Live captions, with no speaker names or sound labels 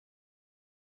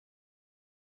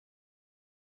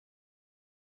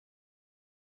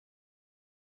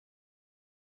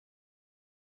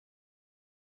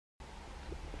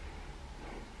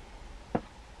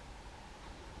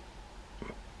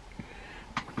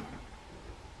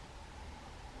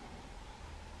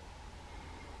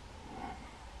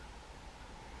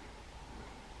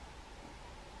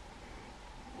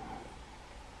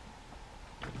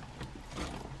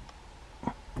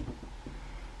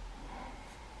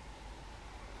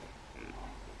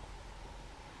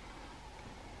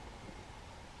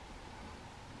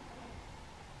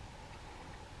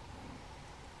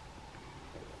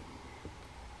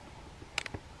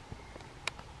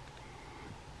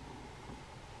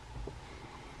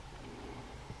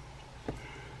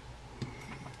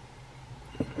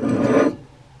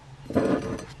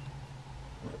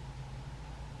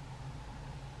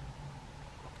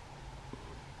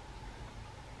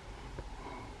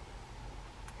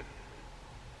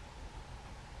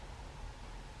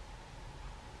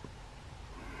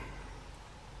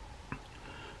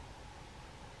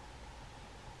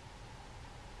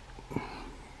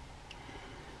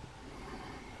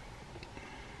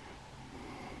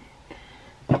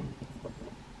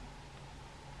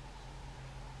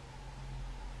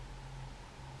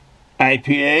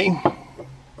IPA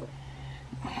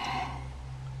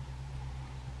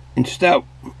and stout.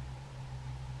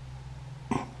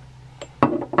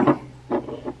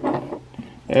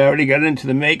 I already got into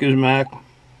the maker's mark.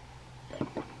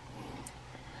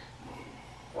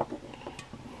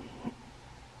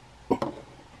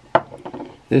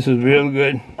 This is real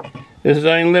good. This is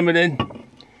unlimited.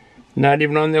 Not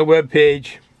even on their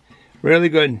webpage. Really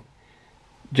good.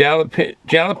 Jalapeno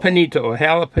or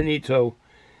jalapeno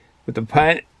with the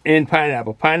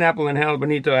pineapple. Pineapple and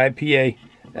jalapeno IPA.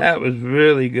 That was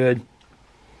really good.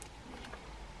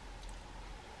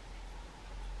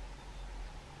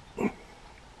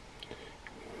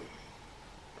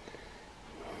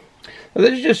 Well,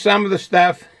 this is just some of the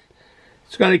stuff.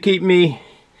 It's going to keep me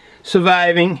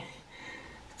surviving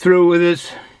through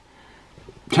this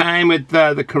time with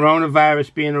the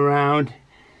coronavirus being around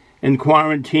and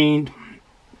quarantined.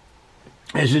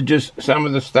 This is just some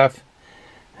of the stuff.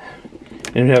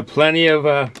 And we have plenty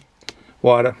of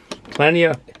water, plenty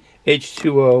of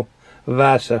H2O,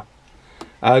 Vasa,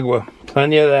 agua,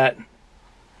 plenty of that.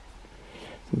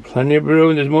 And plenty of brew,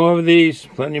 and there's more of these,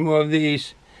 plenty more of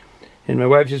these. And my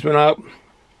wife just went out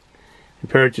and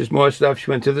purchased more stuff.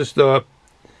 She went to the store.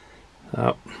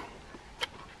 Oh.